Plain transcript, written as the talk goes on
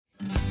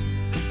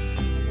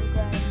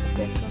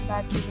welcome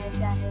back to my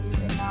channel,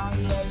 and now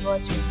you are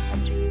watching a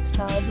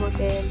 3-star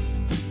hotel.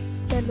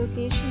 The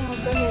location of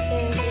the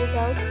hotel is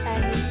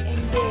outstanding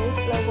and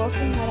guests love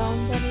walking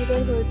around the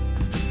neighborhood.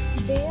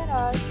 There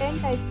are 10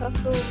 types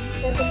of rooms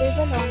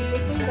available on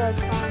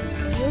booking.com.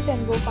 You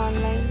can book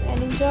online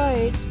and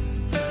enjoy it.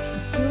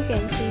 You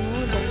can see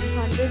more than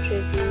 100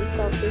 reviews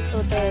of this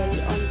hotel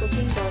on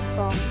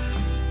booking.com.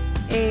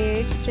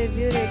 Its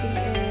review rating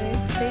is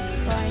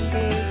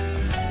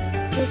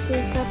 6.8. This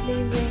is the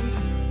pleasing.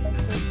 The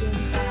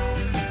check-in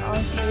time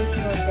of this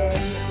hotel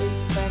is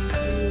 1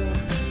 p.m.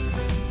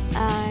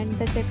 and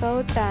the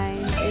checkout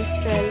time is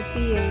 12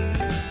 p.m.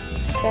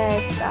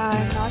 Pets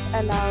are not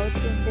allowed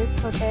in this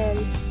hotel.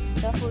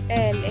 The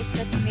hotel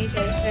accepts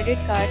major credit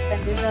cards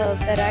and reserves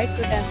the right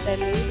to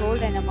temporarily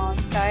hold an amount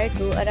prior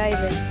to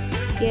arrival.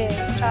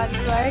 Guests are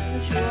required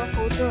to show a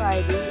photo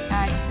ID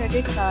and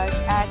credit card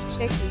at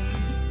check-in.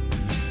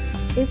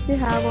 If you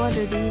have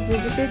already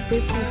visited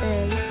this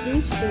hotel,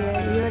 please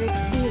share your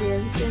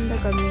experience in the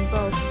comment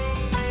box.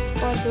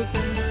 For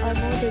booking or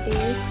more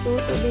details, go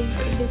to link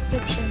in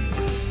description.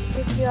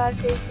 If you are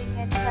facing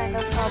any kind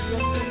of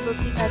problem in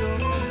booking a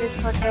room in this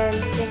hotel,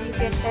 then you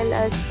can tell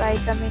us by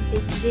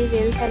commenting. We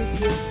will help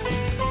you.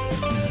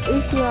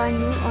 If you are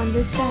new on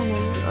this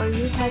channel or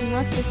you have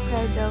not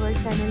subscribed our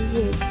channel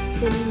yet,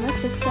 then you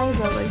must subscribe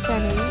our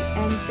channel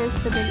and press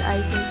the bell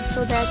icon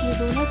so that you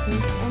do not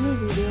miss any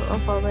video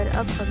of our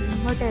upcoming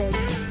hotel.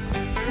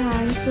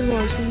 Thanks for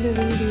watching the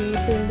video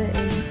till the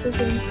end. So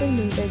friends, will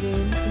meet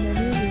again in a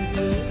new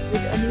video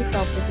with a new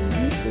property.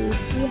 Be safe,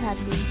 be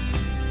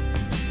happy.